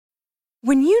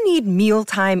When you need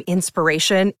mealtime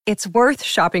inspiration, it's worth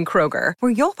shopping Kroger,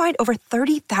 where you'll find over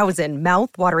 30,000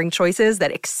 mouth-watering choices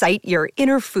that excite your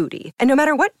inner foodie. And no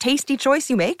matter what tasty choice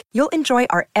you make, you'll enjoy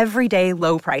our everyday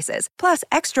low prices, plus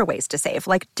extra ways to save,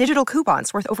 like digital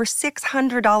coupons worth over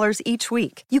 $600 each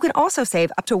week. You can also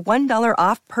save up to $1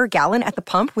 off per gallon at the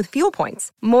pump with fuel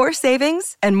points. More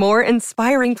savings and more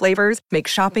inspiring flavors make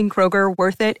shopping Kroger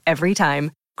worth it every time.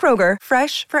 Kroger,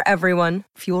 fresh for everyone.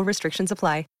 Fuel restrictions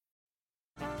apply.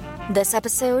 This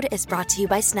episode is brought to you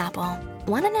by Snapple.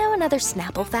 Want to know another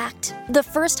Snapple fact? The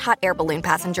first hot air balloon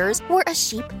passengers were a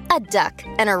sheep, a duck,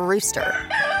 and a rooster.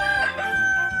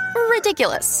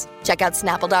 Ridiculous. Check out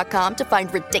Snapple.com to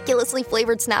find ridiculously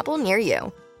flavored Snapple near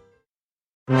you.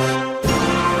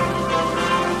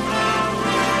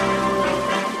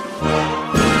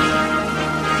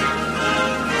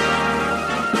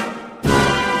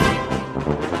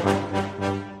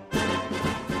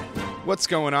 What's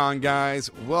going on,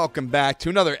 guys? Welcome back to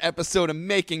another episode of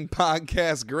Making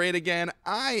Podcasts Great Again.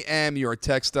 I am your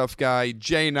tech stuff guy,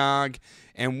 Jay Nog,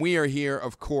 and we are here,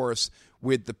 of course,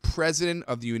 with the President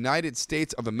of the United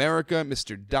States of America,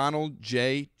 Mr. Donald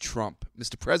J. Trump.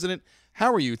 Mr. President,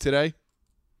 how are you today?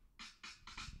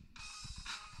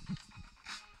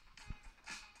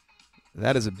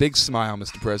 That is a big smile,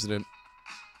 Mr. President.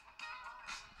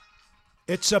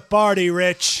 It's a party,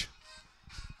 Rich.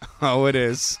 Oh, it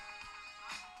is.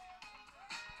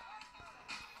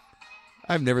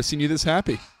 I've never seen you this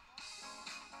happy.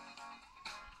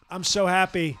 I'm so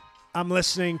happy I'm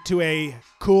listening to a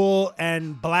Kool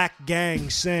and Black gang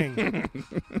sing.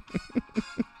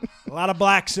 A lot of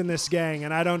blacks in this gang,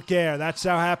 and I don't care. That's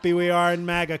how happy we are in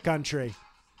MAGA country.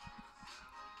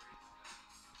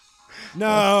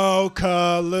 No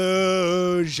collusion.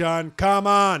 Come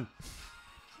on.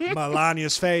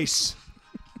 Melania's face.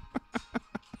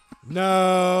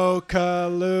 No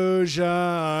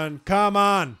collusion. Come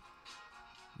on.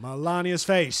 Melania's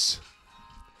face.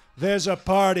 There's a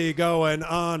party going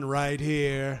on right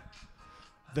here.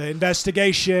 The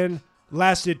investigation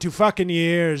lasted 2 fucking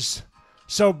years.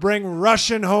 So bring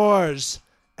Russian whores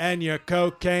and your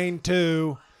cocaine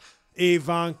too.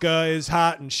 Ivanka is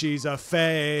hot and she's a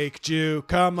fake Jew.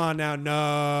 Come on now,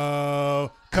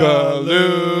 no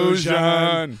collusion.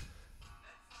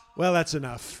 Well, that's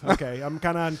enough. Okay, I'm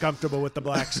kind of uncomfortable with the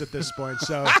blacks at this point,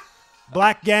 so...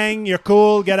 Black gang, you're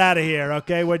cool. Get out of here.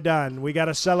 Okay, we're done. We got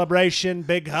a celebration.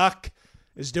 Big Huck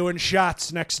is doing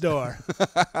shots next door.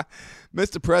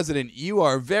 Mr. President, you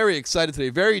are very excited today.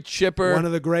 Very chipper. One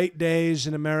of the great days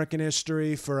in American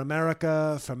history for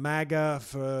America, for MAGA,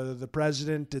 for the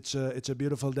president. It's a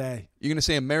beautiful day. You're going to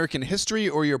say American history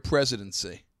or your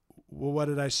presidency? Well, what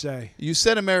did I say? You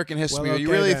said American history. Well, okay,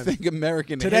 you really then. think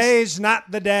American history? Today's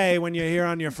not the day when you're here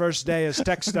on your first day as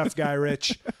tech stuff guy,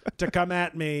 Rich, to come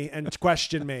at me and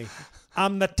question me.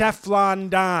 I'm the Teflon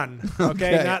Don,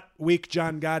 okay? Not weak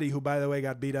John Gotti, who, by the way,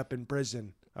 got beat up in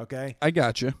prison, okay? I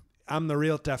got you. I'm the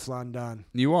real Teflon Don.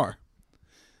 You are.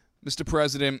 Mr.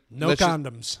 President. No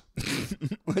condoms.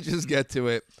 Let's just get to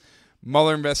it.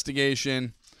 Mueller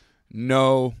investigation.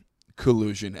 No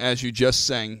collusion, as you just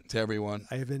sang to everyone.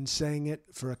 I have been saying it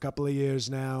for a couple of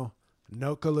years now.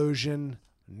 No collusion,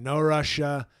 no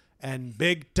Russia, and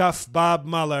big tough Bob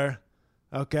Mueller,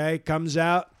 okay, comes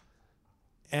out,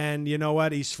 and you know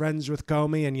what? He's friends with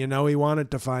Comey, and you know he wanted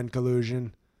to find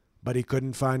collusion, but he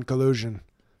couldn't find collusion.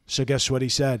 So guess what he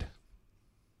said?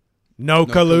 No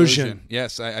collusion.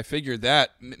 Yes, I figured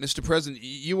that. Mr. President,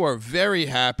 you are very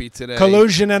happy today.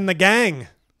 Collusion and the gang.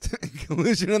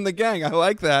 Collusion and the gang. I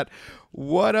like that.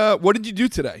 What did you do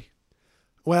today?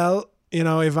 Well, you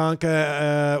know,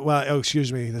 Ivanka,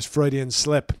 excuse me, this Freudian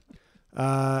slip.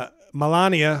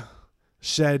 Melania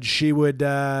said she would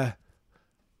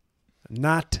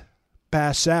not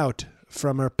pass out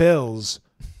from her pills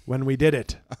when we did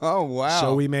it. Oh, wow.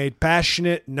 So we made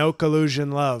passionate, no collusion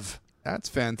love. That's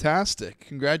fantastic.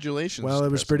 Congratulations. Well,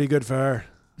 it was pretty good for her.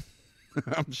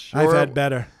 I'm sure. I've had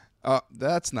better.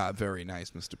 That's not very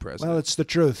nice, Mr. President. Well, it's the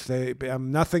truth.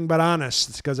 I'm nothing but honest.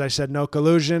 It's because I said no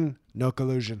collusion, no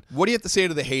collusion. What do you have to say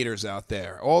to the haters out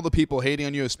there? All the people hating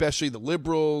on you, especially the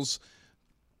liberals,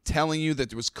 telling you that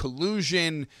there was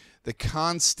collusion, the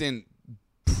constant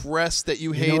press that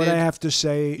you hated. You know what I have to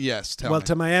say? Yes, tell me. Well,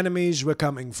 to my enemies, we're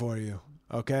coming for you,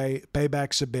 okay?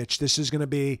 Payback's a bitch. This is going to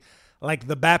be like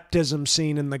the baptism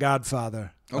scene in The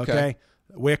Godfather, okay?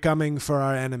 We're coming for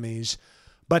our enemies.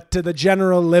 But to the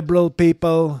general liberal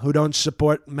people who don't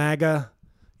support MAGA,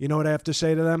 you know what I have to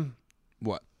say to them?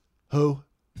 What? Who?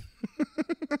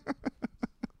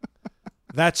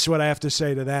 That's what I have to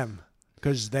say to them,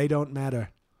 because they don't matter.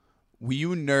 Were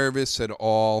you nervous at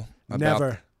all?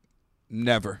 Never.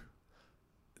 Never.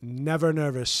 Never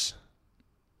nervous.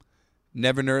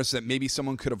 Never nervous that maybe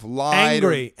someone could have lied?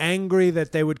 Angry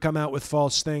that they would come out with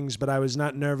false things, but I was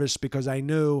not nervous because I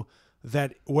knew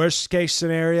that worst case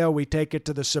scenario, we take it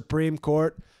to the Supreme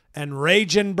Court and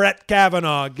Ragin' Brett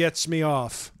Kavanaugh gets me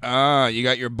off. Ah, you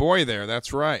got your boy there.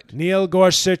 That's right. Neil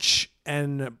Gorsuch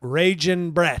and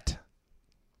Ragin' Brett.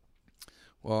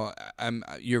 Well,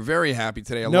 you're very happy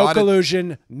today. No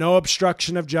collusion, no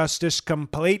obstruction of justice,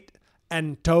 complete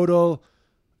and total,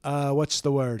 what's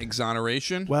the word?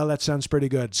 Exoneration? Well, that sounds pretty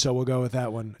good, so we'll go with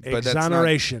that one. But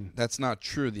Exoneration. That's not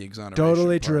true, the exoneration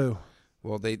Totally part. true.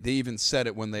 Well, they even said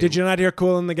it when they... Did you not hear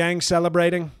Kool and the Gang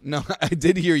celebrating? No, I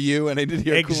did hear you, and I did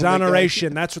hear Exoneration. Kool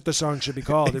and the Gang. That's what the song should be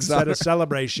called. Instead of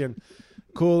celebration.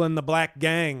 Kool and the Black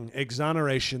Gang.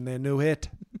 Exoneration, their new hit.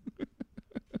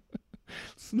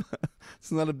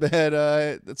 It's not a bad.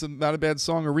 That's not a bad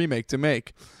song or remake to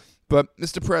make. But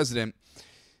Mr. President,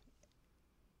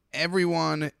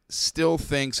 everyone still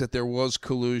thinks that there was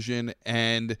collusion,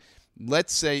 and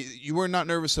let's say you were not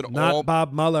nervous at all. Not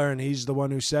Bob Mueller, and he's the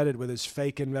one who said it with his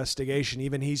fake investigation.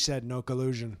 Even he said no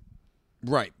collusion.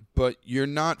 Right, but you're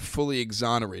not fully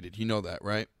exonerated. You know that,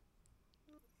 right?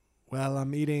 Well,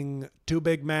 I'm eating 2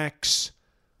 Big Macs,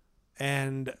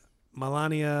 and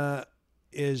Melania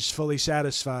is fully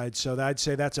satisfied, so I'd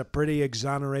say that's a pretty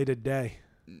exonerated day.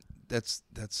 That's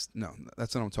not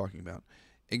what I'm talking about.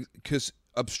 Because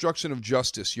obstruction of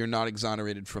justice, you're not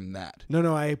exonerated from that.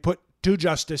 No, I put 2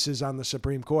 justices on the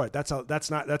Supreme Court. That's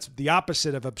the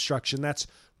opposite of obstruction. That's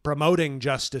promoting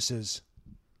justices.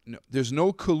 No, there's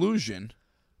no collusion.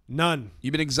 None.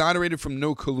 You've been exonerated from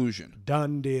no collusion.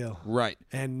 Done deal. Right.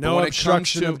 And no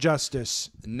obstruction of justice.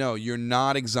 No, you're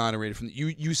not exonerated from.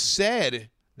 You said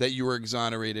that you were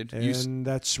exonerated, and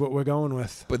that's what we're going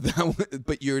with.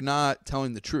 But you're not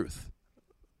telling the truth.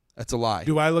 That's a lie.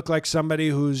 Do I look like somebody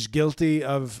who's guilty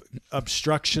of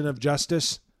obstruction of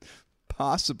justice?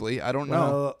 Possibly. I don't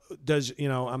know.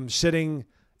 Well, I'm sitting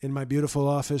in my beautiful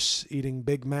office eating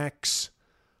Big Macs,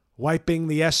 wiping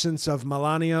the essence of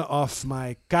Melania off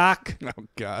my cock. Oh,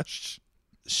 gosh.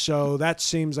 So that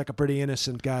seems like a pretty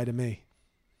innocent guy to me.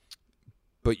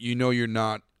 But you're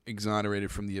not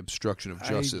exonerated from the obstruction of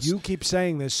justice. You keep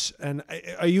saying this, and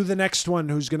are you the next one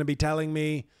who's going to be telling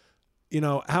me,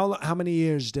 how many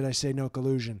years did I say no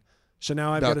collusion? So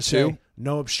now I've got to say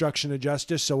no obstruction of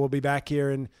justice, so we'll be back here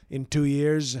in 2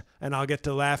 years, and I'll get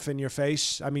to laugh in your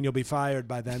face. I mean, you'll be fired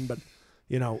by then, but,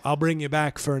 I'll bring you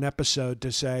back for an episode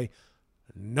to say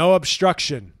no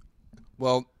obstruction.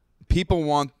 Well, people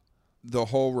want the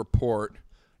whole report.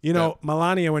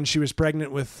 Melania, when she was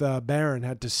pregnant with Barron,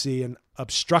 had to see an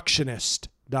obstructionist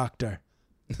doctor.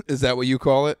 Is that what you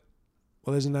call it?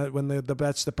 Well, isn't that when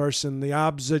that's the person, the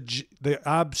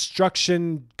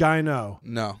obstruction gyno?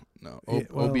 No.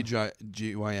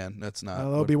 OBGYN. That's not.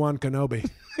 Well, Obi-Wan Kenobi.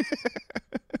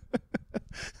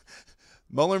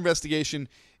 Mueller investigation.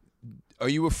 Are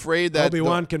you afraid that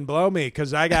Obi-Wan can blow me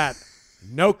because I got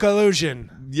no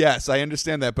collusion? Yes, I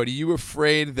understand that. But are you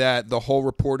afraid that the whole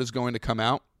report is going to come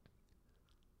out?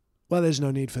 Well, there's no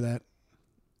need for that.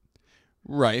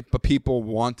 Right, but people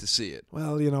want to see it.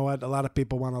 Well, you know what? A lot of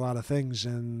people want a lot of things,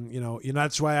 and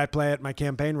that's why I play at my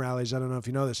campaign rallies. I don't know if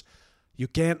you know this. You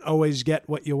can't always get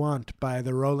what you want by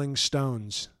the Rolling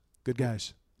Stones. Good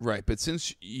guys. Right, but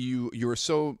since you were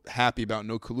so happy about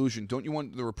no collusion, don't you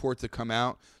want the report to come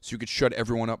out so you could shut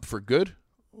everyone up for good?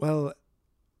 Well,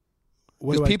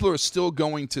 because people are still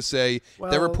going to say,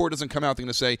 that report doesn't come out, they're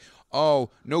going to say, oh,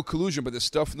 no collusion, but there's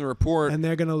stuff in the report. And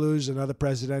they're going to lose another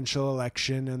presidential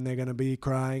election, and they're going to be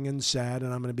crying and sad,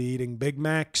 and I'm going to be eating Big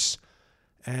Macs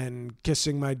and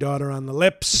kissing my daughter on the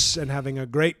lips and having a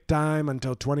great time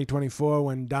until 2024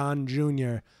 when Don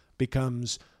Jr.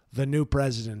 becomes the new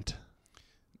president.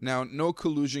 Now, no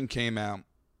collusion came out,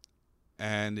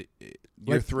 and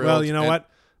you're thrilled. Well, you know what?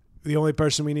 The only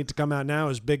person we need to come out now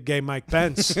is big gay Mike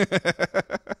Pence.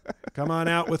 Come on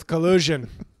out with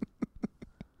collusion.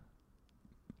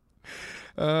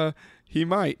 He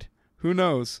might. Who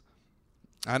knows?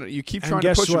 I don't. You keep trying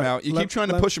to push him out. You keep trying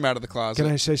to push him out of the closet.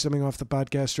 Can I say something off the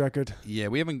podcast record? Yeah,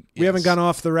 we haven't gone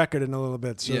off the record in a little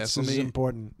bit, so this is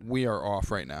important. We are off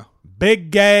right now.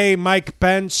 Big gay Mike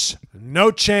Pence,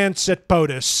 no chance at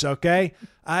POTUS, okay?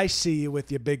 I see you with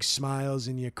your big smiles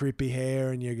and your creepy hair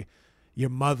and your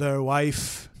mother,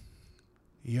 wife.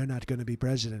 You're not going to be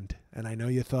president, and I know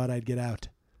you thought I'd get out.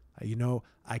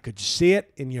 I could see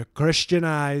it in your Christian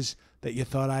eyes that you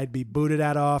thought I'd be booted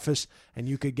out of office and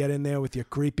you could get in there with your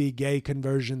creepy gay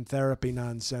conversion therapy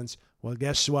nonsense. Well,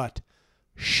 guess what?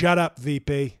 Shut up,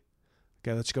 VP.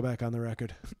 Okay, let's go back on the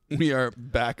record. We are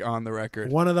back on the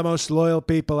record. One of the most loyal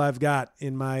people I've got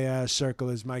in my circle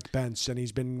is Mike Pence, and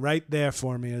he's been right there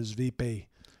for me as VP.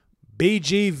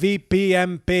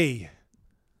 BGVPMP.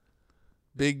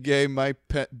 Big gay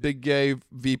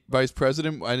vice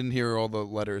president. I didn't hear all the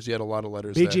letters. You had a lot of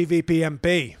letters.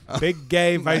 BGVPMP. Big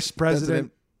gay vice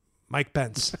president Mike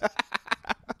Pence.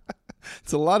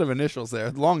 It's a lot of initials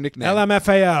there. Long nickname.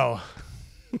 LMFAO.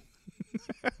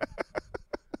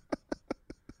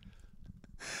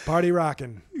 Party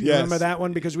Rockin'. You Yes. remember that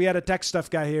one? Because we had a tech stuff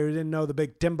guy here who didn't know the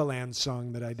big Timbaland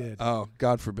song that I did. Oh,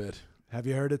 God forbid. Have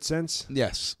you heard it since?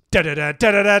 Yes. Da-da-da,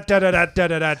 da-da-da, da-da-da,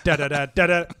 da-da-da, da-da-da,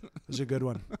 da-da. It was a good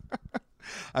one.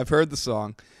 I've heard the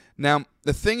song. Now,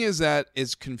 the thing is that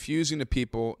it's confusing to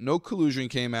people. No collusion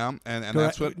came out, and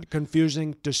that's what...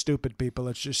 Confusing to stupid people.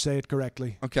 Let's just say it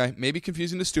correctly. Okay, maybe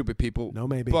confusing to stupid people. No,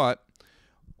 maybe. But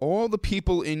all the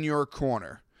people in your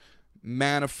corner,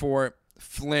 Manafort,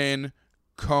 Flynn,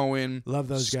 Cohen, Love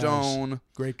those Stone, guys.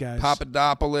 Great guys.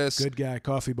 Papadopoulos, Good guy.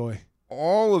 Coffee boy.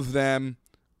 all of them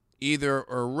either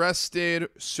arrested,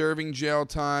 serving jail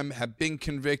time, have been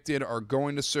convicted, are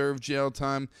going to serve jail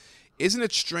time. Isn't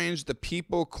it strange the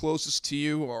people closest to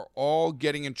you are all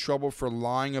getting in trouble for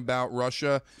lying about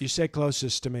Russia? You say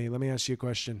closest to me. Let me ask you a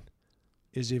question.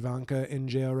 Is Ivanka in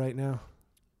jail right now?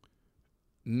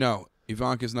 No,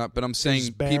 Ivanka's not. But I'm saying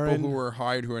people Barron- who are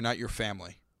hired who are not your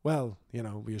family. Well,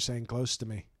 you're saying close to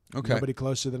me. Okay. Nobody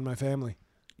closer than my family.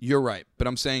 You're right, but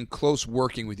I'm saying close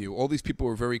working with you. All these people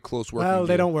are very close working with you. Well,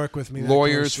 they don't work with me that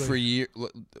Lawyers closely. for years.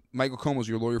 Michael Cohen was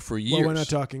your lawyer for years. Well, we're not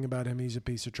talking about him. He's a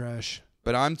piece of trash.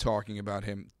 But I'm talking about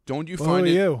him. Don't you Well, find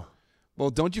who it? are you?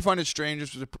 Well, don't you find it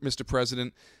strange, Mr.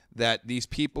 President, that these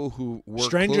people who work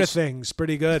Stranger close, Things,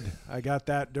 pretty good. I got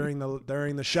that during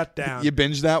the shutdown. You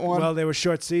binged that one? Well, they were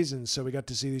short seasons, so we got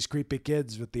to see these creepy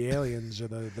kids with the aliens or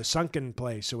the sunken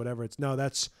place or whatever it's. No,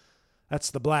 that's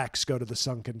the blacks go to the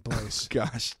sunken place.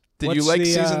 Gosh, did What's you like the,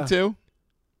 season 2?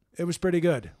 It was pretty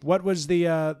good. What was the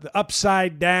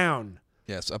upside down?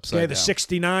 Yes, upside Okay, down. the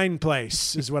 69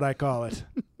 place is what I call it.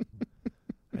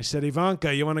 I said,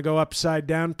 Ivanka, you want to go upside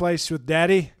down place with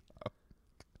Daddy?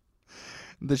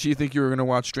 Did she think you were going to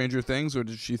watch Stranger Things, or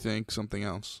did she think something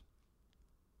else?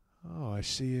 Oh, I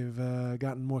see you've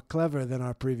gotten more clever than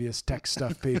our previous tech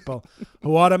stuff people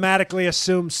who automatically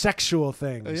assume sexual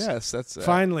things. Yes, that's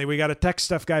Finally, we got a tech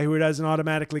stuff guy who doesn't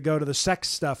automatically go to the sex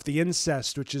stuff, the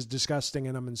incest, which is disgusting,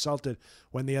 and I'm insulted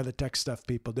when the other tech stuff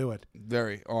people do it.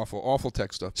 very awful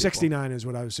tech stuff. People. 69 is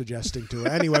what I was suggesting to her.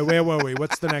 Anyway, where were we?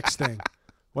 What's the next thing?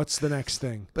 What's the next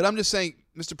thing? But I'm just saying,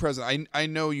 Mr. President, I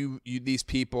know you these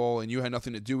people, and you had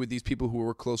nothing to do with these people who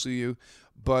work closely to you,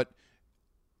 but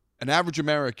an average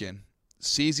American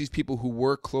sees these people who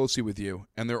work closely with you,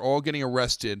 and they're all getting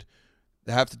arrested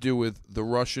that have to do with the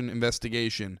Russian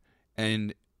investigation,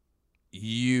 and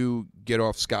you get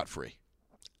off scot-free.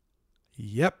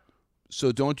 Yep.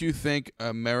 So don't you think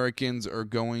Americans are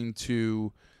going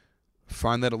to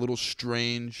find that a little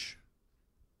strange?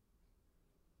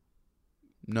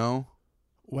 No?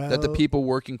 Well, That the people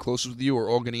working closest with you are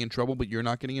all getting in trouble, but you're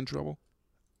not getting in trouble?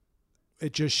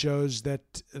 it just shows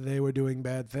that they were doing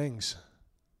bad things.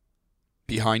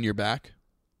 Behind your back?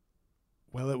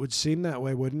 Well, it would seem that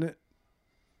way, wouldn't it?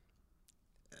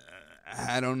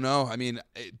 I don't know. I mean,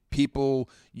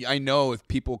 I know if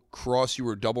people cross you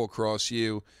or double cross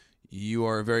you, you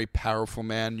are a very powerful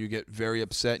man. You get very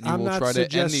upset, and you will try to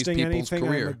end these people's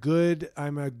career.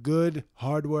 I'm a good,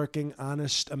 hardworking,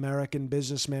 honest American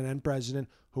businessman and president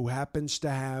who happens to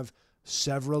have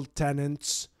several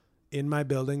tenants in my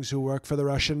buildings who work for the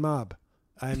Russian mob.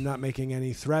 I'm not making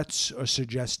any threats or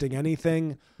suggesting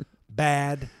anything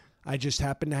bad. I just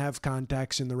happen to have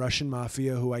contacts in the Russian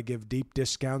mafia who I give deep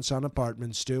discounts on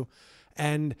apartments to.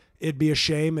 And it'd be a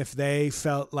shame if they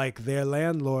felt like their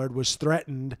landlord was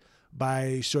threatened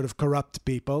by sort of corrupt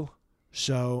people.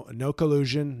 So no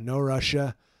collusion, no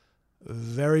Russia.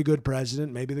 Very good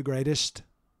president, maybe the greatest.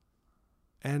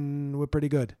 And we're pretty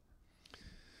good.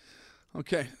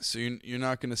 Okay, so you're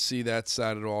not going to see that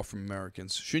side at all from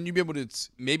Americans. Shouldn't you be able to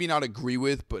maybe not agree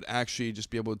with, but actually just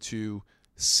be able to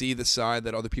see the side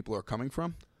that other people are coming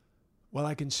from? Well,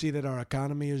 I can see that our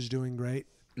economy is doing great,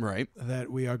 Right.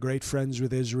 that we are great friends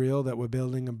with Israel, that we're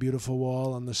building a beautiful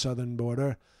wall on the southern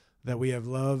border, that we have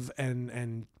love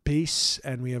and peace,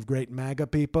 and we have great MAGA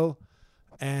people.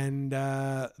 And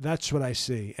that's what I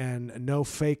see. And no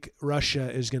fake Russia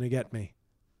is going to get me.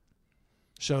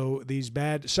 So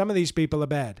some of these people are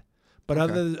bad. But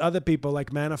Okay. other people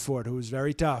like Manafort, who was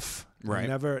very tough, Right.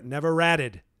 never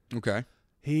ratted. Okay.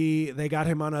 They got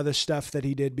him on other stuff that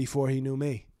he did before he knew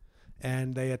me.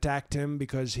 and they attacked him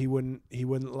because he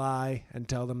wouldn't lie and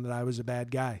tell them that I was a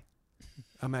bad guy.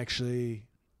 I'm actually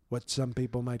what some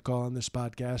people might call on this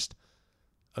podcast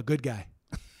a good guy.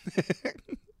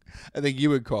 I think you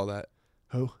would call that.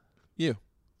 Who? You.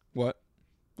 What?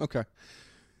 Okay.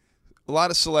 A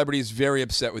lot of celebrities very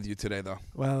upset with you today, though.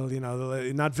 Well,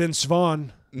 not Vince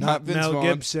Vaughn, not Vince Mel Vaughn.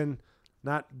 Gibson,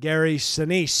 not Gary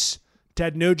Sinise.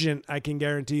 Ted Nugent, I can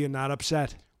guarantee you, not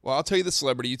upset. Well, I'll tell you the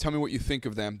celebrity. You tell me what you think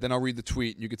of them. Then I'll read the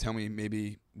tweet, and you can tell me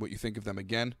maybe what you think of them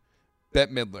again.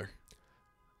 Bette Midler.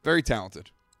 Very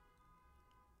talented.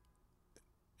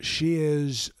 She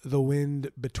is the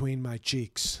wind between my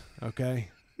cheeks, okay?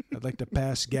 I'd like to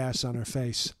pass gas on her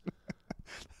face.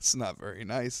 That's not very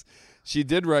nice. She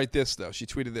did write this, though. She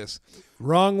tweeted this.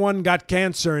 Wrong one got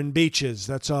cancer in beaches.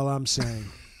 That's all I'm saying.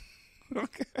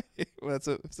 Okay. Well, it's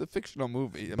a fictional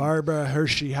movie. I mean, Barbara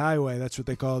Hershey Highway. That's what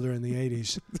they called her in the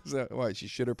 80s. is that why? She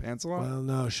shit her pants a lot? Well,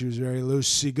 no, she was very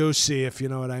loosey-goosey, if you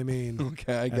know what I mean.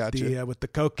 Okay, I got you. With the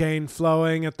cocaine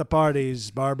flowing at the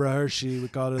parties, Barbara Hershey, we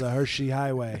called her the Hershey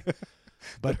Highway.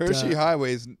 But Hershey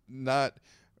Highway is not...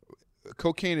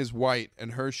 Cocaine is white,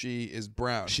 and Hershey is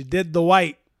brown. She did the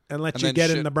white and let And you then get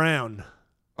shit. in the brown.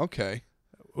 Okay.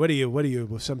 What are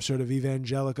you? Some sort of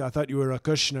evangelical? I thought you were a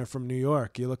Kushner from New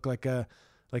York. You look like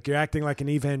you're acting like an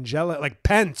evangelical, like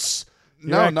Pence.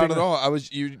 No, not at all.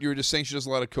 You were just saying she does a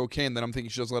lot of cocaine. Then I'm thinking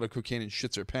she does a lot of cocaine and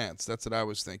shits her pants. That's what I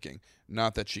was thinking.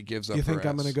 Not that she gives up. You think her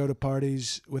I'm ass. going to go to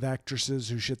parties with actresses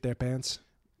who shit their pants?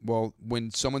 Well,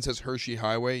 when someone says Hershey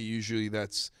Highway, usually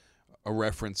that's a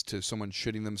reference to someone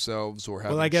shitting themselves or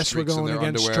having. Well, I guess we're streaks in going their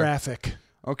against underwear. traffic.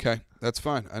 Okay, that's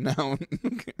fine.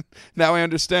 Now I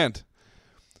understand.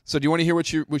 So do you want to hear what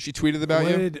she tweeted about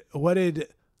you? What did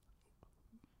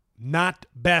not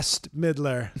best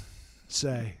Midler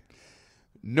say?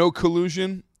 No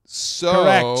collusion. So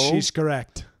Correct. She's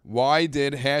correct. Why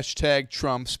did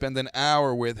 #Trump spend an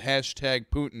hour with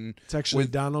 #Putin? It's actually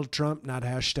Donald Trump, not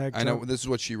 #Trump. I know. This is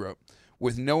what she wrote.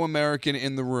 With no American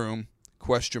in the room, ?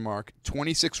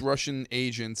 26 Russian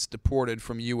agents deported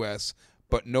from U.S.,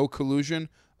 but no collusion?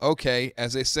 Okay,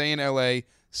 as they say in L.A.,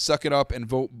 suck it up and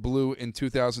vote blue in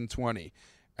 2020.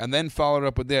 And then followed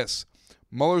up with this.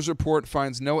 Mueller's report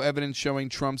finds no evidence showing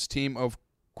Trump's team of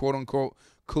quote-unquote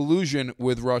collusion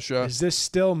with Russia. Is this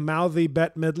still mouthy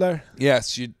Bette Midler?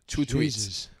 Yes, two Jesus.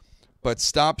 tweets. But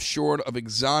stopped short of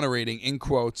exonerating, in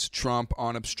quotes, Trump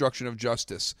on obstruction of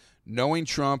justice. Knowing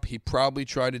Trump, he probably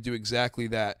tried to do exactly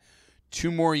that. 2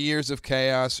 more years of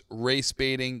chaos, race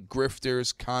baiting,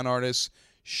 grifters, con artists,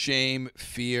 shame,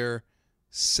 fear,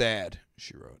 sad,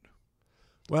 she wrote.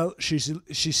 Well, she's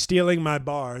stealing my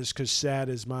bars because sad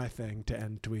is my thing to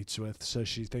end tweets with, so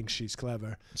she thinks she's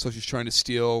clever. So she's trying to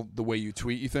steal the way you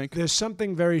tweet, you think? There's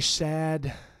something very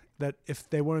sad that if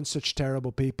they weren't such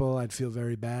terrible people, I'd feel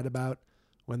very bad about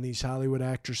when these Hollywood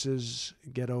actresses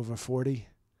get over 40.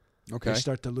 Okay. They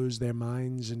start to lose their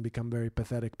minds and become very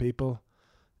pathetic people.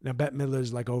 Now, Bette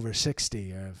Midler's like over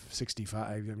 60 or 65.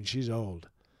 I mean, she's old.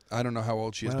 I don't know how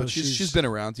old she is, Well, but she's been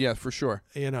around, yeah, for sure.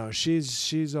 You know,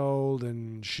 she's old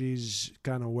and she's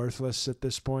kind of worthless at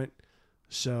this point.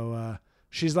 So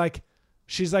she's like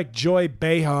Joy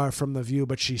Behar from The View,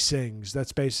 but she sings.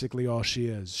 That's basically all she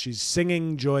is. She's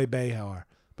singing Joy Behar,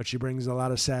 but she brings a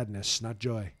lot of sadness, not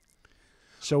joy.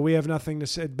 So we have nothing to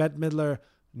say. Bette Midler,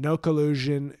 no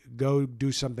collusion. Go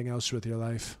do something else with your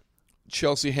life.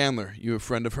 Chelsea Handler, you a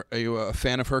friend of her? Are you a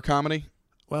fan of her comedy?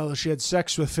 Well, she had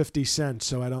sex with 50 Cent,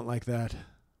 so I don't like that.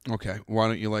 Okay, why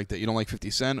don't you like that? You don't like 50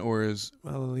 Cent, or is...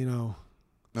 Well, you know,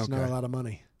 it's not a lot of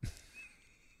money.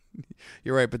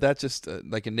 You're right, but that's just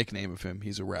like a nickname of him.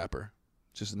 He's a rapper.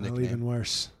 Just a nickname. Well, even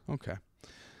worse. Okay.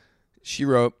 She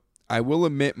wrote, I will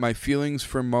admit my feelings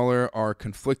for Mueller are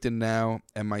conflicted now,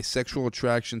 and my sexual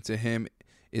attraction to him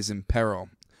is in peril.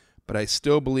 But I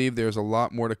still believe there's a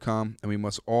lot more to come, and we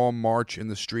must all march in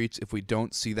the streets if we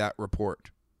don't see that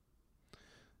report.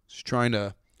 She's trying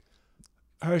to...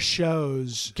 Her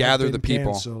shows gather have been the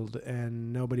people. canceled,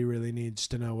 and nobody really needs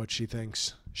to know what she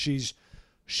thinks. She's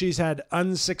had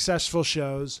unsuccessful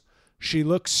shows. She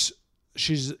looks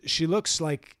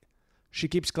like she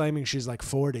keeps claiming she's like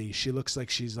 40. She looks like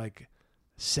she's like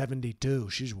 72.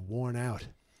 She's worn out.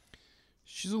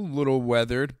 She's a little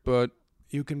weathered, but...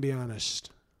 You can be honest.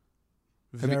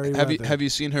 Have you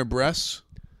seen her breasts?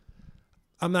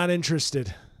 I'm not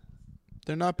interested.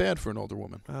 They're not bad for an older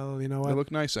woman. Well, you know what? They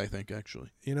look nice, I think, actually.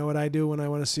 You know what I do when I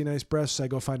want to see nice breasts? I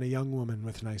go find a young woman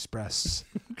with nice breasts.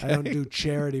 Okay. I don't do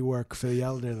charity work for the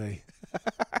elderly.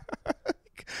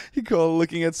 You call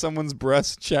looking at someone's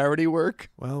breasts charity work?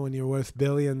 Well, when you're worth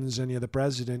billions and you're the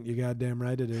president, you goddamn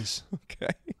right it is.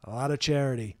 Okay. A lot of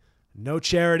charity. No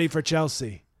charity for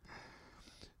Chelsea.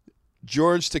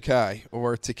 George Takei,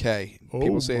 or Takei.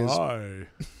 People say my.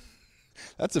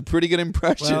 that's a pretty good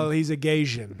impression. Well, he's a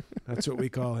Gaysian. That's what we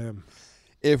call him.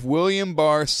 If William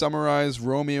Barr summarized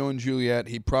Romeo and Juliet,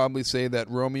 he'd probably say that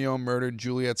Romeo murdered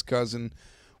Juliet's cousin,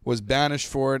 was banished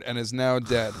for it, and is now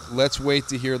dead. Let's wait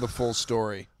to hear the full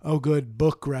story. Oh, good.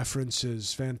 Book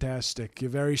references. Fantastic. You're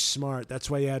very smart. That's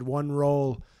why you had one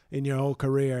role in your whole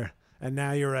career, and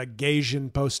now you're a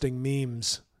Gaysian posting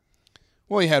memes.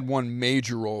 Well, he had one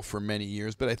major role for many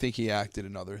years, but I think he acted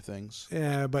in other things.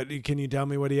 Yeah, but can you tell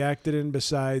me what he acted in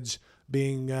besides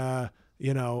being, the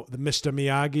Mr.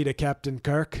 Miyagi to Captain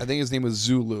Kirk? I think his name was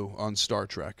Zulu on Star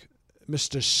Trek.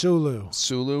 Mr. Sulu.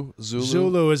 Zulu?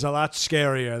 Zulu is a lot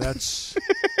scarier. That's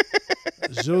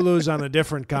Zulu's on a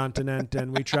different continent,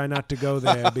 and we try not to go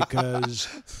there because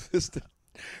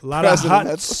a lot of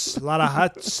huts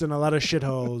and a lot of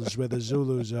shitholes where the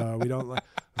Zulus are. We don't like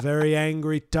very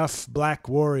angry, tough black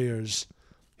warriors.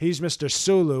 He's Mr.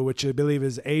 Sulu, which I believe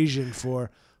is Asian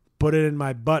for "put it in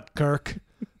my butt, Kirk,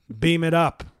 beam it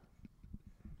up."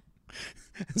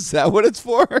 Is that what it's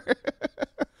for?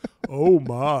 Oh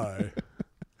my!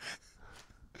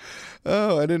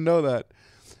 Oh, I didn't know that.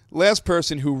 Last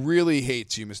person who really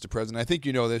hates you, Mr. President. I think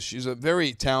you know this. She's a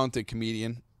very talented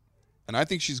comedian, and I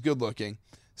think she's good looking.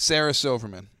 Sarah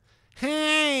Silverman.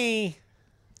 Hey.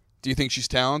 Do you think she's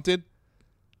talented?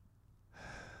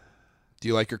 Do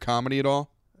you like her comedy at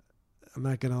all? I'm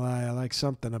not gonna lie. I like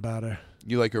something about her.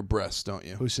 You like her breasts, don't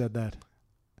you? Who said that?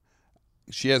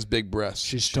 She has big breasts.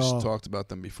 She's tall. She's talked about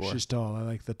them before. She's tall. I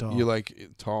like the tall. You like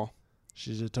tall?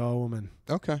 She's a tall woman.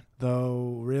 Okay.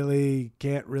 Though really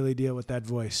can't really deal with that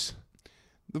voice.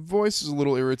 The voice is a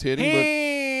little irritating,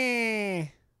 but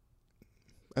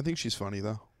I think she's funny,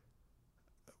 though.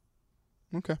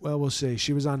 Okay. Well, we'll see.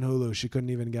 She was on Hulu. She couldn't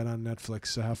even get on Netflix,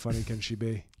 so how funny can she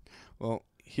be? Well,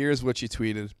 here's what she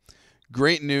tweeted.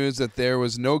 Great news that there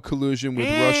was no collusion with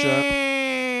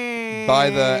Russia by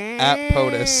the app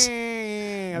POTUS.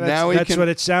 That's what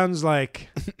it sounds like.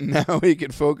 Now he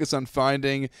can focus on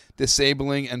finding,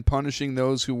 disabling, and punishing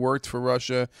those who worked for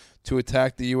Russia to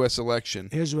attack the U.S. election.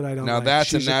 Here's what I don't Now like.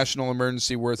 that's a national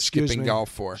emergency worth skipping golf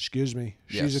for. Excuse me.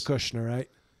 Yes. She's a Kushner, right?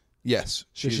 Yes.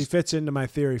 So she fits into my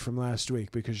theory from last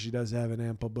week because she does have an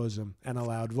ample bosom and a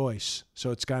loud voice.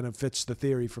 So it's kind of fits the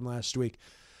theory from last week.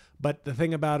 But the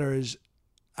thing about her is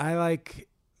I like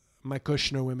my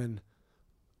Kushner women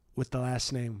with the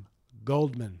last name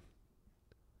Goldman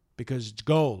because it's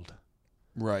gold.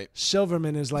 Right.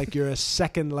 Silverman is like you're a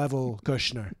second-level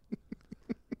Kushner.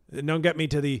 Don't get me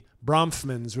to the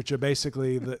Bronfmans, which are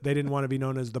basically, they didn't want to be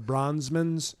known as the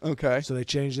Bronzemans. Okay. So they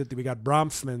changed it. We got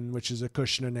Bronfman, which is a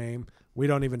Kushner name. We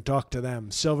don't even talk to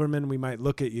them. Silverman, we might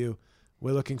look at you.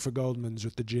 We're looking for Goldmans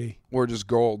with the G. Or just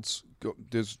Golds.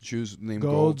 There's Jews named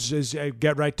Golds. Golds. Is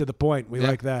get right to the point. We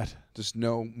like that. Just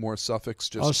no more suffix,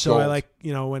 just also, gold. I like,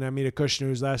 when I meet a Kushner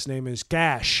whose last name is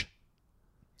Cash.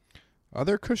 Are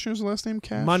there Kushner's last name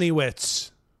Cash?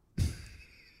 Moneywitz.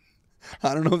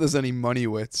 I don't know if there's any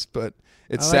Moneywitz, but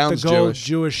it I sounds like the gold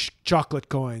Jewish. chocolate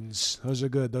coins. Those are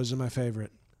good. Those are my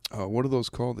favorite. What are those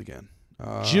called again?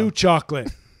 Jew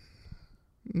chocolate.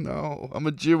 No, I'm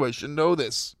a Jew. I should know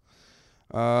this.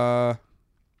 God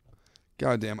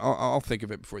damn. I'll think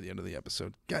of it before the end of the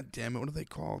episode. God damn it. What are they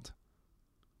called?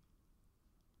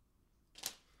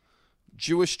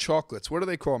 Jewish chocolates. What are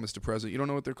they called, Mr. President? You don't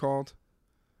know what they're called?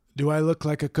 Do I look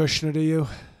like a Kushner to you?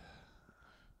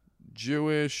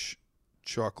 Jewish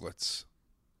chocolates.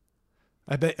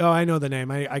 I bet. Oh, I know the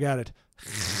name. I got it.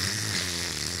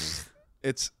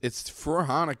 It's for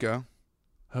Hanukkah.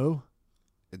 Who?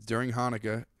 It's during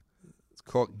Hanukkah. It's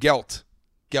called Gelt.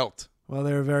 Gelt. Well,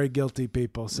 they're very guilty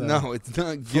people. So no, it's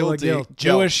not guilty. Full of guilt.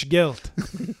 Jewish guilt.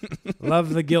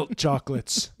 Love the guilt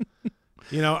chocolates.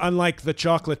 Unlike the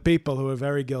chocolate people who are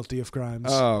very guilty of crimes.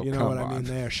 Oh, you know come what on. I mean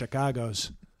there,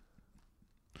 Chicago's.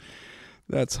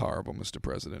 That's horrible, Mr.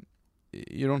 President.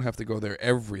 You don't have to go there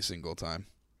every single time.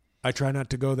 I try not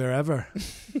to go there ever.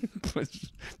 But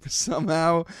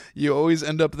somehow you always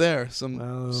end up there. Some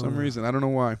reason. I don't know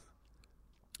why.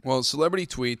 Well, celebrity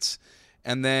tweets,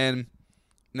 and then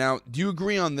now, do you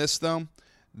agree on this though,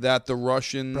 that the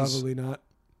Russians Probably not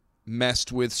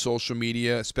messed with social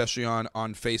media, especially on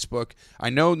Facebook? I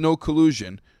know no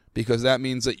collusion because that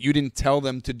means that you didn't tell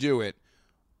them to do it.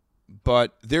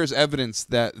 But there's evidence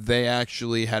that they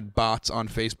actually had bots on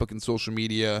Facebook and social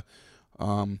media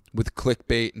with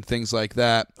clickbait and things like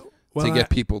that to get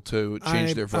people to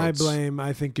change their votes.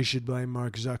 I think you should blame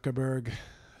Mark Zuckerberg.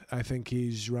 I think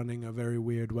he's running a very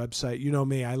weird website. You know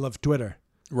me, I love Twitter.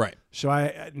 Right. So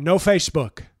no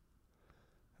Facebook.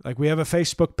 Like we have a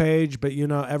Facebook page, but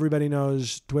everybody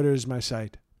knows Twitter is my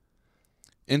site.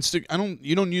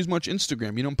 You don't use much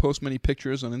Instagram. You don't post many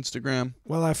pictures on Instagram.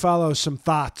 Well, I follow some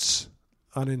thoughts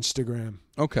on Instagram.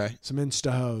 Okay. Some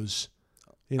Insta-hoes.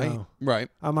 You know. Right.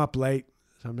 I'm up late.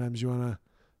 Sometimes you want to,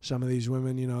 some of these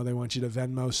women, they want you to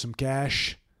Venmo some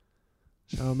cash.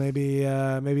 So maybe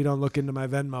don't look into my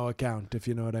Venmo account, if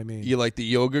you know what I mean. You like the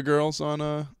yoga girls on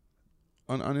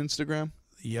Instagram?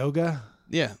 Yoga?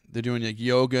 Yeah. They're doing like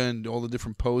yoga and all the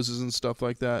different poses and stuff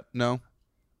like that. No?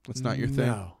 That's not your thing?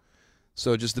 No.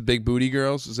 So just the big booty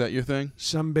girls? Is that your thing?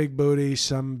 Some big booty,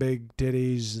 some big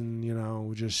titties,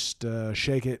 and, just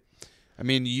shake it. I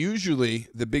mean, usually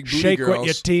the big booty shake girls... what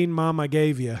your teen mama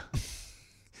gave you.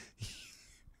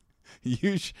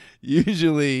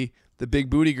 Usually the big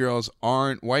booty girls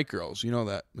aren't white girls. You know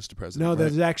that, Mr. President. No, right?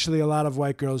 there's actually a lot of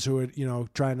white girls who are,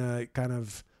 trying to kind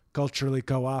of culturally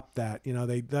co-opt that.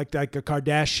 They like a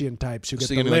Kardashian types who get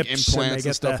the lips like implants and they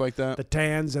get stuff like that. The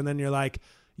tans, and then you're like,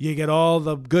 you get all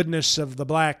the goodness of the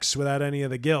blacks without any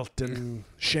of the guilt and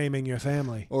shaming your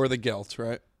family. Or the guilt,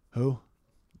 right? Who?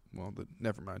 Well,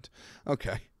 never mind.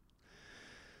 Okay.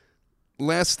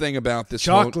 Last thing about this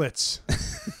chocolates.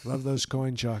 Love those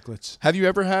coin chocolates. Have you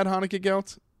ever had Hanukkah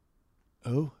gelt?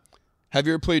 Oh. Have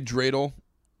you ever played dreidel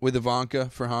with Ivanka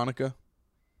for Hanukkah?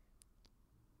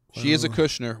 She is a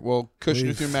Kushner. Well,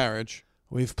 Kushner through marriage.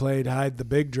 We've played hide the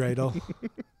big dreidel.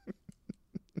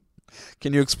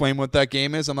 Can you explain what that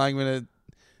game is? I'm not going to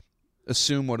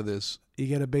assume what it is. You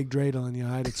get a big dreidel and you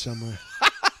hide it somewhere.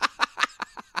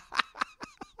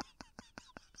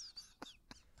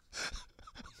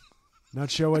 Not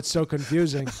sure what's so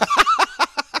confusing.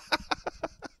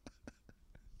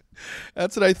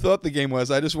 That's what I thought the game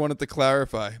was. I just wanted to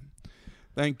clarify.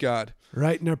 Thank God.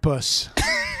 Right in her puss.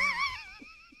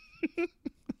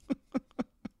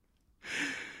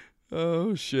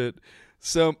 Oh, shit.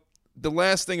 So the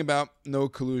last thing about no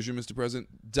collusion, Mr. President,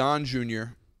 Don Jr.,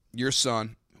 your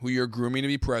son, who you're grooming to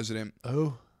be president.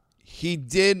 Oh.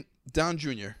 Don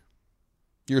Jr.,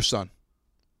 your son,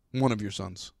 one of your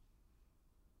sons.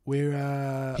 He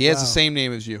has the same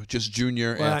name as you, just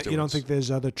Junior afterwards. You don't think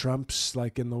there's other Trumps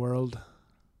like in the world?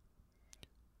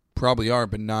 Probably are,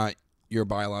 but not your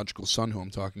biological son who I'm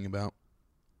talking about.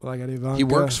 Well, I got Ivanka. He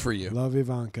works for you. Love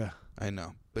Ivanka. I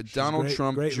know. But She's Donald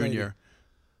Trump Jr., lady.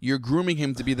 you're grooming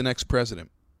him to be the next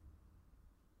president.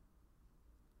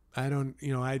 I don't,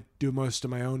 I do most of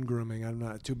my own grooming. I'm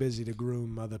not too busy to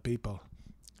groom other people.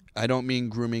 I don't mean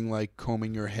grooming like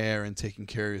combing your hair and taking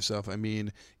care of yourself. I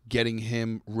mean getting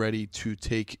him ready to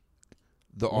take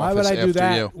the office after you. Why would I do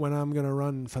that when I'm going to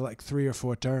run for like 3 or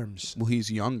 4 terms? Well, he's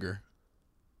younger.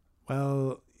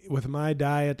 Well, with my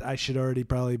diet, I should already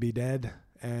probably be dead.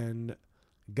 And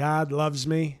God loves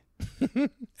me.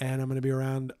 And I'm going to be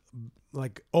around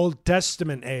like Old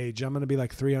Testament age. I'm going to be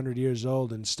like 300 years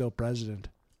old and still president.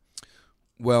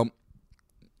 Well,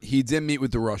 he did meet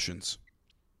with the Russians.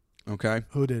 Okay?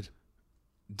 Who did?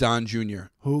 Don Jr.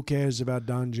 Who cares about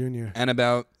Don Jr.? And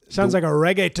about... Sounds like a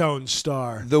reggaeton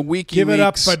star. The WikiLeaks... Give it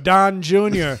up for Don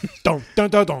Jr. Don, don,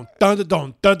 don, don, don, don,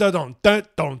 don, don,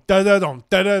 don, don, don, don,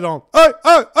 don, don. Hey,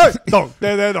 hey, hey! Don,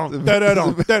 don, don,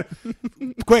 don,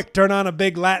 don. Quick, turn on a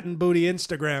big Latin booty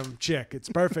Instagram chick. It's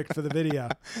perfect for the video.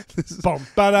 Bum,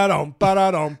 ba-da-dum,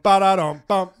 ba-da-dum, ba-da-dum,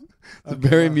 bum. It's a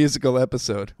very musical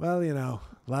episode. Well, a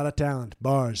lot of talent.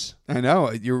 Bars. I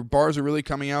know. Your bars are really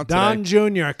coming out Don today.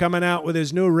 Jr. coming out with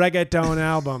his new reggaeton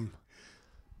album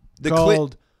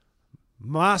called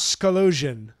Mass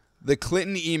Collusion. The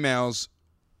Clinton emails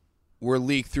were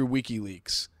leaked through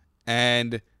WikiLeaks.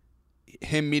 And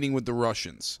him meeting with the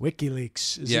Russians.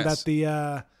 WikiLeaks. Isn't Yes.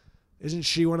 that isn't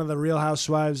she one of the Real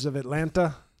Housewives of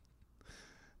Atlanta?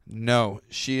 No,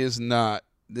 she is not.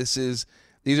 These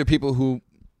are people who...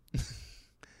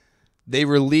 They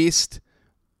released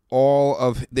all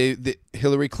of the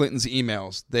Hillary Clinton's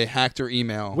emails. They hacked her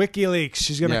email. WikiLeaks.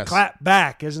 She's going to Yes. clap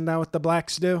back. Isn't that what the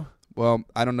blacks do? Well,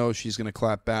 I don't know if she's going to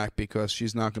clap back because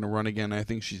she's not going to run again. I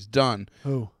think she's done.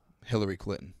 Who? Hillary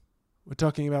Clinton. We're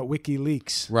talking about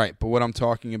WikiLeaks. Right, but what I'm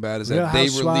talking about is Real that they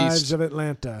Housewives of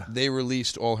Atlanta. They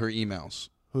released all her emails.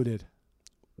 Who did?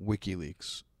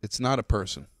 WikiLeaks. It's not a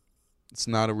person. It's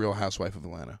not a Real Housewife of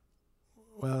Atlanta.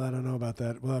 Well, I don't know about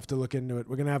that. We'll have to look into it.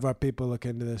 We're going to have our people look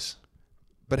into this.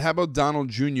 But how about Donald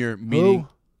Jr. meeting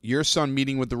your son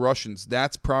meeting with the Russians?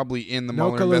 That's probably in the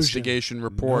Mueller investigation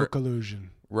report. No collusion.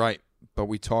 Right. But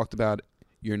we talked about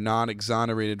you're not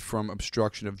exonerated from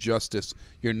obstruction of justice.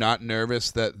 You're not nervous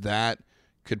that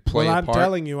could play a part? I'm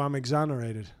telling you, I'm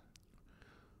exonerated.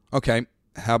 Okay.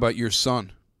 How about your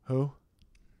son? Who?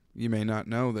 You may not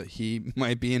know that he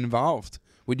might be involved.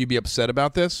 Would you be upset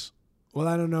about this? Well,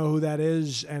 I don't know who that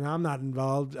is, and I'm not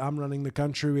involved. I'm running the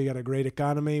country. We got a great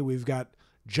economy. We've got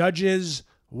judges.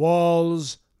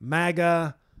 walls,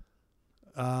 MAGA,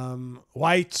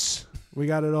 whites. We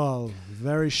got it all.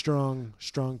 Very strong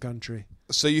country.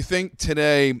 So you think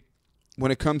today,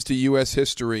 when it comes to U.S.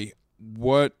 history,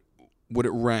 what would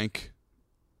it rank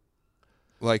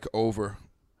like over?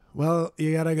 Well,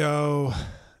 you got to go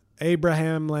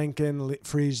Abraham Lincoln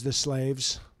frees the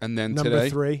slaves. And then Number today?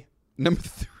 3. Number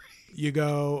 3. You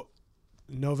go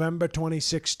November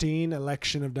 2016,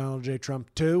 election of Donald J.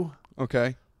 Trump 2.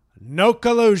 Okay. No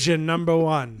collusion, number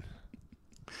 1.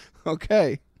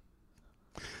 Okay.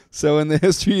 So in the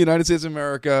history of the United States of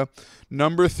America,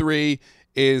 number 3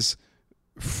 is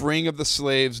freeing of the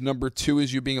slaves. Number 2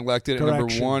 is you being elected. And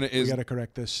number 1 is... We got to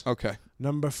correct this. Okay.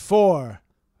 Number 4,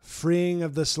 freeing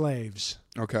of the slaves.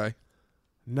 Okay.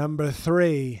 Number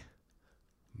 3,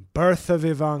 birth of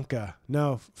Ivanka.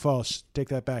 No, false. Take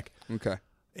that back. Okay.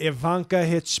 Ivanka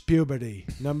hits puberty.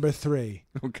 Number 3.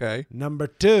 Okay. Number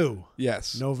 2,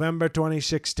 Yes. November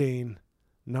 2016.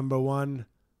 Number 1,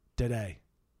 today.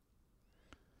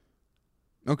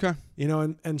 Okay. You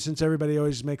know, and since everybody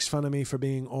always makes fun of me for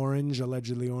being orange,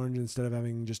 allegedly orange, instead of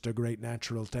having just a great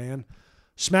natural tan,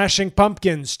 Smashing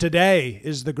Pumpkins, today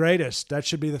is the greatest. That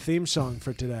should be the theme song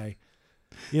for today.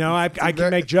 You know, I can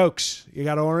make jokes. You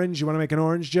got orange? You want to make an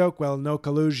orange joke? Well, no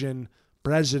collusion.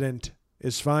 President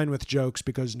is fine with jokes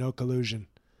because no collusion.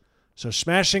 So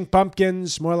Smashing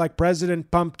Pumpkins, more like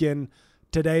President Pumpkin,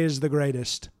 today is the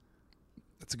greatest.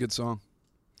 That's a good song.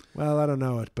 Well, I don't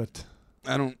know it, but...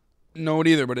 I don't know it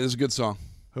either, but it is a good song.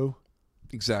 Who?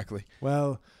 Exactly.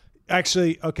 Well,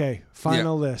 actually, okay,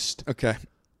 final list. Okay.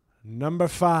 Number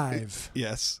 5,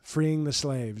 Yes. freeing the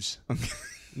slaves. Okay.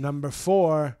 Number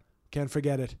 4, can't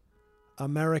forget it,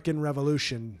 American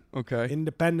Revolution. Okay.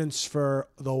 Independence for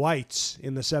the whites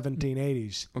in the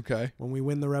 1780s. Okay. When we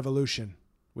win the revolution.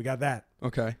 We got that.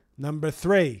 Okay. Number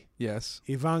 3, Yes.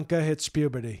 Ivanka hits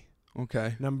puberty.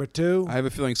 Okay. Number 2, I have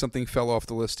a feeling something fell off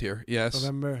the list here. Yes.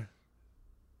 November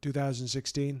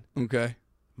 2016, Okay.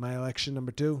 my election.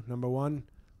 Number 2, number 1,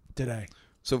 today.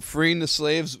 So freeing the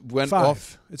slaves went 5.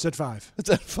 off. It's at 5. It's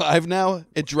at 5 now?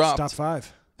 It dropped. Top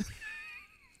 5.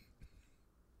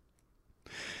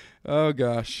 Oh,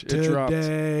 gosh. It dropped.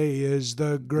 Today is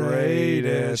the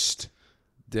greatest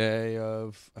day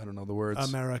of, I don't know the words.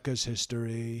 America's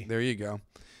history. There you go.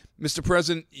 Mr.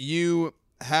 President, you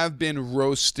have been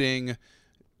roasting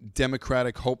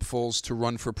Democratic hopefuls to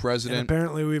run for And president.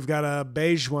 apparently we've got a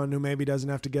beige one who maybe doesn't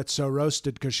have to get so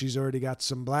roasted because she's already got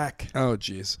some black. Oh,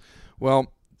 jeez.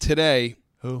 Well, today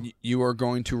Who? you are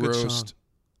going to Good roast. song.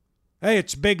 Hey,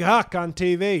 it's Big Huck on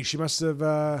TV. She must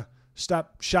have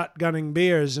stopped shotgunning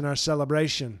beers in our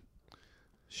celebration.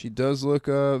 She does look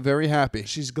very happy.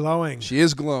 She's glowing. She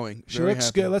is glowing. She Very looks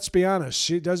happy. good. Let's be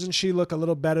honest. Doesn't she look a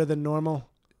little better than normal?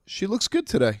 She looks good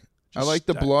today. I like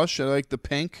the blush. I like the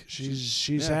pink. She's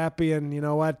yeah. happy, and you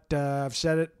know what? I've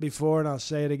said it before, and I'll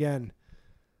say it again.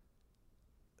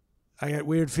 I get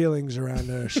weird feelings around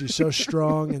her. She's so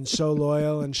strong and so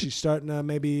loyal, and she's starting to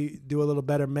maybe do a little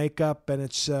better makeup, and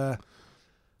it's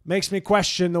makes me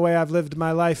question the way I've lived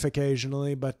my life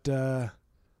occasionally. But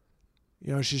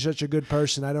you know, she's such a good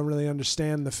person. I don't really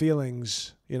understand the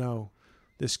feelings. You know,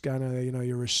 this kind of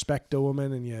you respect a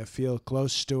woman and you feel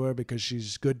close to her because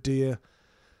she's good to you.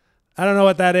 I don't know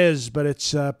what that is, but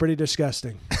it's pretty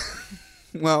disgusting.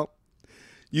 Well,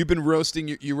 you've been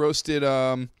roasting. You roasted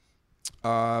Beta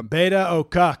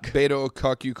O'Cuck. Beto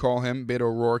O'Cuck, you call him. Beto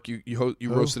O'Rourke. You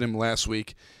roasted him last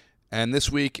week. And this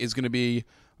week is going to be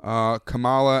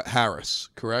Kamala Harris,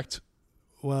 correct?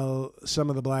 Well, some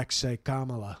of the blacks say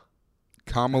Kamala.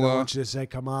 I Kamala. want you to say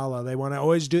Kamala. They want to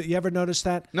always do. You ever notice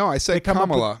that? No, I They said come up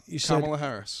with- Kamala. you said- Kamala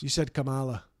Harris. You said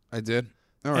Kamala. I did.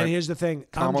 All right. And here's the thing.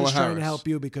 Kamala I'm just trying to Harris. help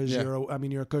you because Yeah.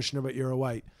 you're a Kushner, but you're a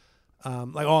white.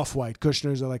 Like off-white.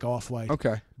 Kushners are like off-white.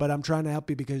 Okay. But I'm trying to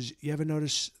help you because you ever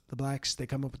notice the blacks, they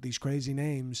come up with these crazy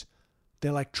names.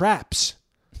 They're like traps.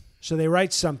 So they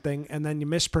write something and then you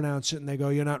mispronounce it and they go,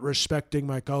 you're not respecting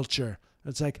my culture.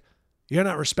 It's like, you're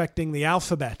not respecting the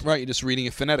alphabet. Right. You're just reading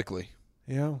it phonetically.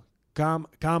 You know?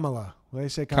 Kamala. Well, they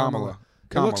say Kamala.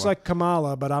 Kamala. It looks like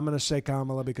Kamala, but I'm going to say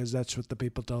Kamala because that's what the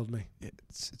people told me. It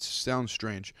sounds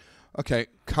strange. Okay.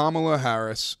 Kamala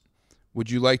Harris.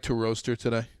 Would you like to roast her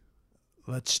today?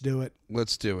 Let's do it.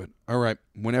 Let's do it. All right.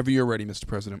 Whenever you're ready, Mr.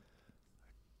 President.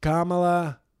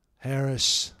 Kamala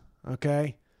Harris,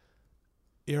 okay?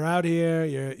 You're out here.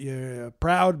 You're a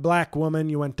proud black woman.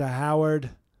 You went to Howard,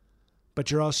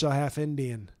 but you're also half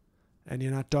Indian, and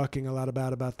you're not talking a lot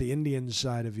about the Indian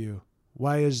side of you.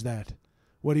 Why is that?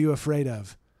 What are you afraid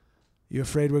of? You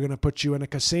afraid we're going to put you in a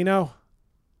casino?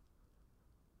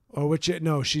 Or which?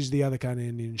 No, she's the other kind of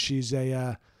Indian. She's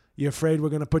a. You afraid we're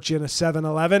going to put you in a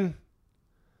 7-Eleven?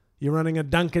 You're running a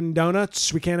Dunkin'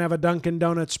 Donuts? We can't have a Dunkin'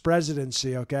 Donuts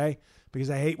presidency, okay? Because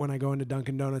I hate when I go into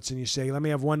Dunkin' Donuts and you say, let me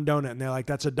have one donut. And they're like,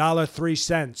 that's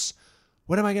 $1.03.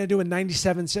 What am I going to do with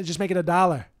 97 cents? Just make it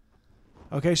 $1.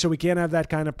 Okay, so we can't have that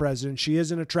kind of president. She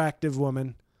is an attractive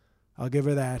woman. I'll give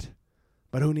her that.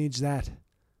 But who needs that?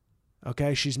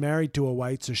 Okay, she's married to a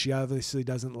white, so she obviously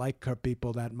doesn't like her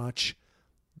people that much.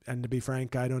 And to be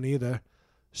frank, I don't either.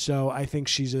 So I think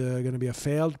she's going to be a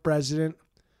failed president.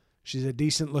 She's a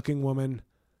decent-looking woman.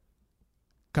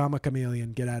 Comma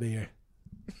chameleon, get out of here.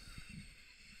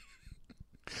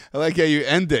 I like how you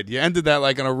ended. You ended that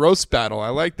like on a roast battle. I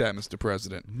like that, Mr.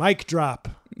 President. Mic drop.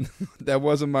 That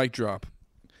was a mic drop.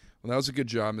 Well, that was a good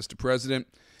job, Mr. President.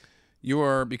 You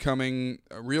are becoming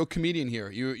a real comedian here.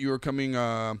 You are becoming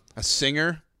a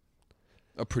singer,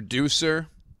 a producer,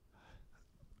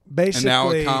 Basically, and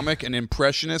now a comic, an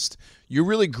impressionist. You're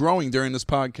really growing during this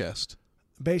podcast.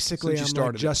 Basically, Since you I'm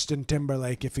started like it. Justin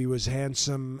Timberlake if he was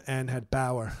handsome and had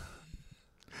power.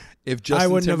 If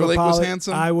Justin Timberlake was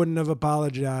handsome? I wouldn't have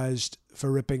apologized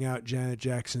for ripping out Janet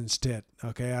Jackson's tit.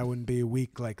 Okay, I wouldn't be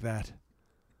weak like that.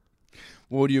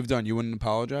 What would you have done? You wouldn't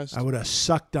apologize? I would have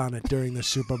sucked on it during the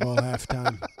Super Bowl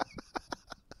halftime.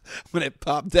 When it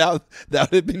popped out,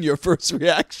 that would have been your first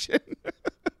reaction.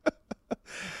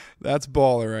 That's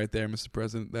baller right there, Mr.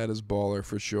 President. That is baller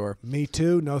for sure. Me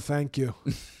too? No, thank you.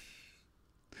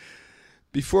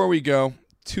 Before we go,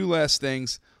 two last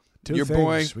things. Your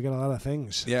boy, we got a lot of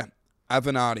things. Yeah,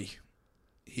 Avenatti.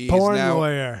 He Porn is now,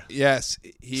 lawyer. Yes,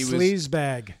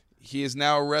 Sleazebag. He is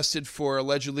now arrested for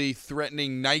allegedly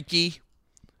threatening Nike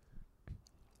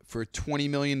for $20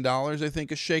 million, I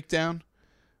think, a shakedown.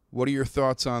 What are your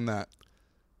thoughts on that?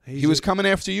 He was coming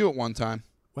after you at one time.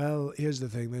 Well, here's the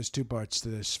thing. There's two parts to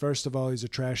this. First of all, he's a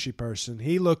trashy person.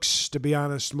 He looks, to be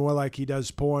honest, more like he does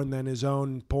porn than his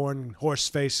own porn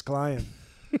horse-faced client,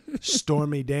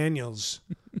 Stormy Daniels,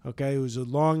 okay, who's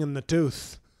long in the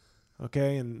tooth,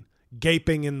 okay, and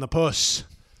gaping in the puss.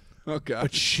 Okay.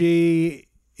 But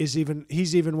he's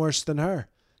even worse than her.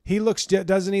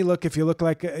 Doesn't he look, if you look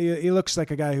like, he looks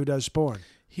like a guy who does porn.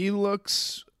 He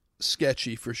looks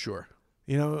sketchy for sure.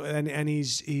 You know, and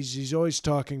he's always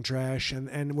talking trash,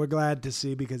 and we're glad to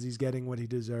see because he's getting what he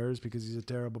deserves because he's a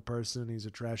terrible person and he's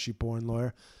a trashy porn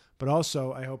lawyer. But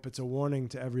also, I hope it's a warning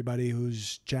to everybody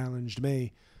who's challenged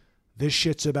me. This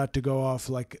shit's about to go off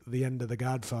like the end of The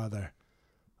Godfather.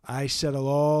 I settle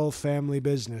all family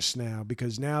business now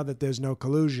because now that there's no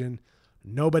collusion,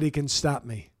 nobody can stop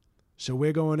me. So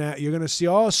you're going to see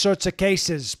all sorts of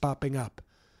cases popping up.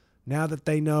 Now that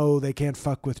they know they can't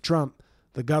fuck with Trump,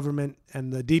 the government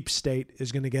and the deep state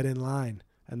is going to get in line.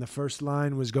 And the first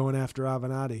line was going after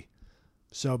Avenatti.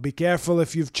 So be careful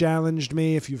if you've challenged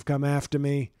me, if you've come after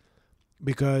me,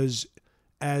 because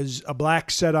as a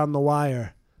black said on The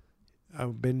Wire,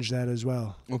 I'll binge that as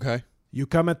well. Okay. You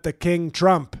come at the King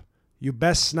Trump, you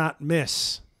best not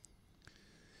miss.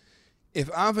 If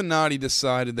Avenatti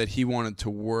decided that he wanted to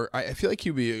work, I feel like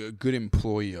he'd be a good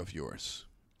employee of yours.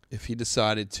 If he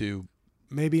decided to...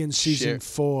 Maybe in season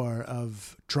 4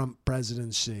 of Trump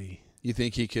presidency. You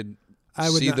think he could I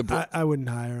wouldn't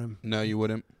hire him. No, you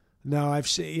wouldn't? No, I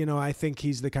think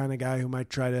he's the kind of guy who might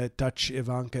try to touch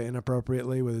Ivanka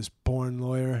inappropriately with his porn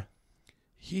lawyer.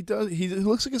 He does. He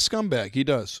looks like a scumbag. He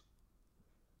does.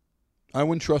 I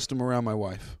wouldn't trust him around my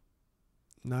wife.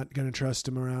 Not going to trust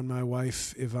him around my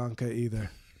wife, Ivanka,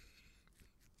 either.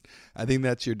 I think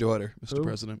that's your daughter, Mr. Who?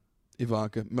 President.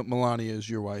 Ivanka. Melania is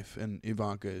your wife, and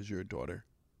Ivanka is your daughter.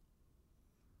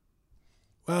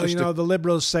 Well, the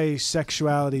liberals say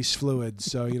sexuality's fluid,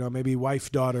 so, maybe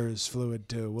wife-daughter is fluid,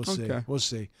 too. We'll see. Okay. We'll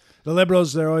see. The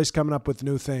liberals, they're always coming up with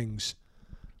new things.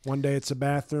 One day it's a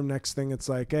bathroom, next thing it's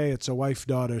like, hey, it's a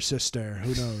wife-daughter sister.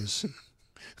 Who knows?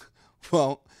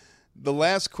 Well, the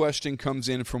last question comes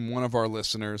in from one of our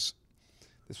listeners.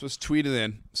 This was tweeted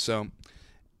in,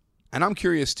 and I'm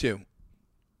curious, too.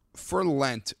 For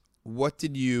Lent, what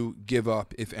did you give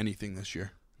up, if anything, this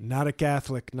year? Not a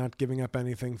Catholic, not giving up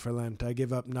anything for Lent. I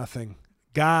give up nothing.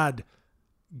 God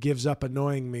gives up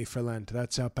annoying me for Lent.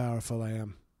 That's how powerful I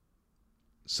am.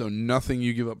 So nothing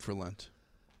you give up for Lent?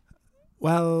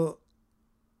 Well,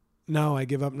 no, I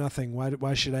give up nothing.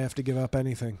 Why should I have to give up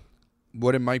anything?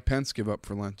 What did Mike Pence give up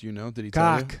for Lent? Do you know? Did he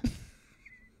tell you? Cock.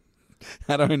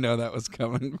 How do I know that was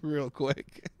coming real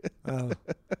quick? Well,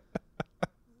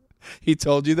 he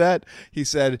told you that? He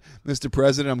said, Mr.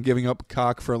 President, I'm giving up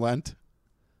cock for Lent?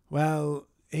 well,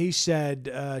 he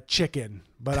said chicken,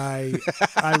 but I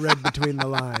read between the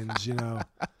lines,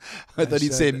 I thought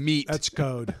he'd say meat. That's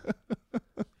code.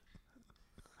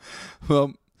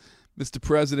 Well, Mr.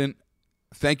 President,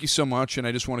 thank you so much, and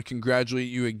I just want to congratulate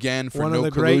you again for one no of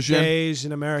the collusion. great days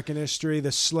in American history.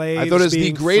 The slaves. I thought it was the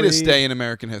being greatest freed. day in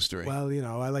American history. Well,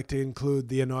 I like to include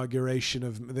the inauguration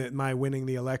of my winning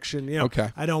the election.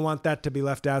 Okay. I don't want that to be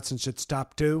left out since it's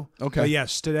top 2. Okay. But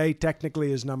yes, today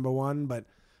technically is number 1, but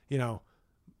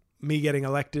me getting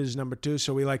elected is number 2,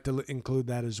 so we like to include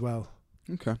that as well.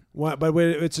 Okay. But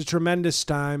it's a tremendous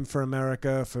time for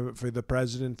America, for the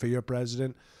president, for your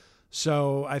president.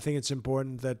 So I think it's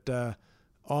important that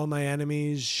all my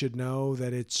enemies should know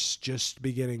that it's just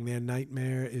beginning. Their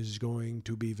nightmare is going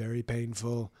to be very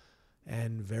painful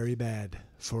and very bad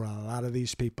for a lot of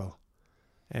these people.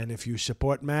 And if you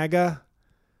support MAGA,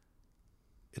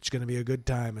 it's going to be a good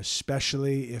time,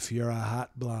 especially if you're a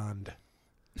hot blonde.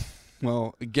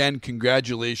 Well, again,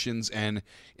 congratulations, and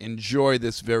enjoy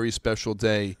this very special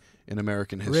day in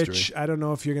American history. Rich, I don't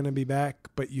know if you're going to be back,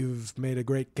 but you've made a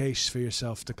great case for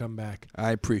yourself to come back.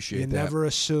 I appreciate that. You never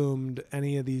assumed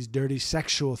any of these dirty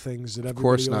sexual things that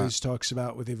course everybody not. always talks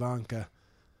about with Ivanka.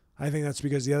 I think that's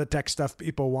because the other tech stuff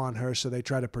people want her, so they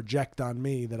try to project on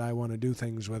me that I want to do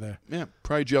things with her. Yeah,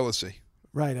 probably jealousy.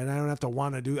 Right, and I don't have to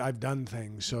want to do. I've done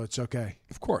things, so it's okay.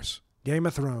 Of course. Game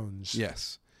of Thrones.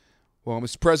 Yes. Well,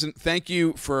 Mr. President, thank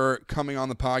you for coming on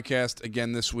the podcast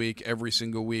again this week, every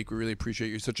single week. We really appreciate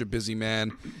you. You're such a busy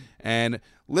man. And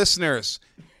listeners,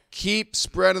 keep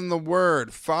spreading the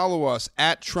word. Follow us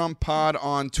at TrumpPod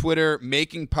on Twitter,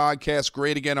 Making Podcasts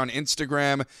Great Again on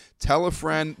Instagram. Tell a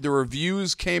friend. The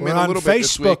reviews came in a little bit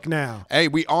this week. We're on Facebook now. Hey,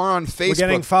 we are on Facebook. We're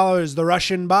getting followers. The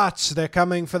Russian bots, they're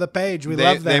coming for the page. We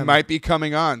love them. They might be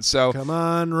coming on. So come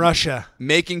on, Russia.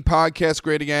 Making Podcasts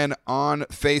Great Again on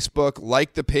Facebook.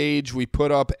 Like the page. We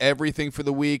put up everything for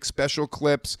the week, special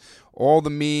clips, all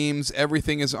the memes.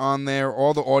 Everything is on there,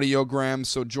 all the audiograms.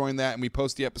 So join that, and we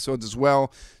post the episodes as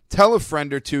well. Tell a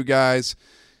friend or two, guys.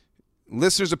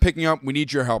 Listeners are picking up. We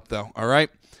need your help, though, all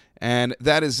right? And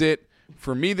that is it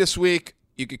for me this week.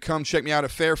 You could come check me out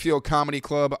at Fairfield Comedy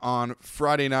Club on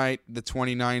Friday night, the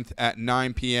 29th at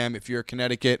 9 p.m. If you're in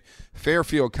Connecticut,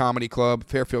 Fairfield Comedy Club,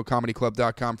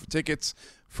 fairfieldcomedyclub.com for tickets.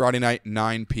 Friday night,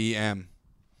 9 p.m.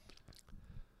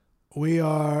 We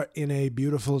are in a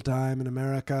beautiful time in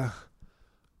America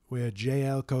where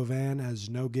J.L. Covan has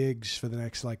no gigs for the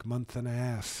next month and a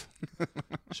half.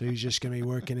 So he's just going to be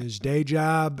working his day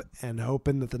job and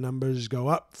hoping that the numbers go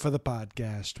up for the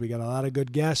podcast. We got a lot of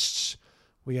good guests.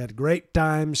 We had great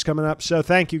times coming up. So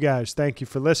thank you guys. Thank you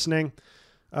for listening.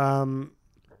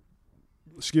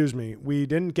 Excuse me. We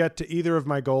didn't get to either of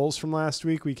my goals from last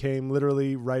week. We came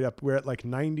literally right up. We're at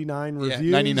 99 reviews.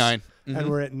 Yeah, 99. Mm-hmm. And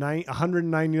we're at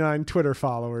 199 Twitter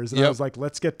followers. And Yep. I was like,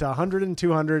 let's get to 100 and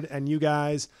 200. And you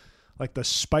guys, like the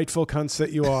spiteful cunts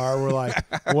that you are, were like,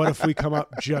 what if we come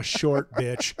up just short,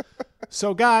 bitch?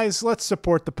 So, guys, let's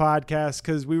support the podcast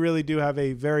because we really do have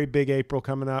a very big April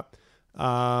coming up.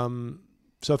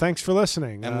 So thanks for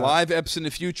listening. And live EPs in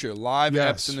the future.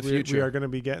 EPs in the future. We are going to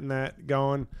be getting that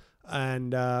going.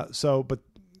 And but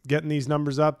getting these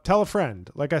numbers up, tell a friend.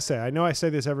 Like I say, I know I say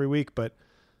this every week, but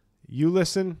you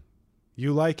listen,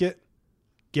 you like it,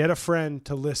 get a friend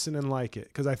to listen and like it.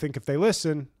 Because I think if they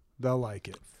listen, they'll like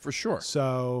it. For sure.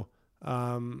 So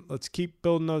let's keep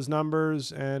building those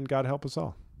numbers, and God help us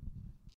all.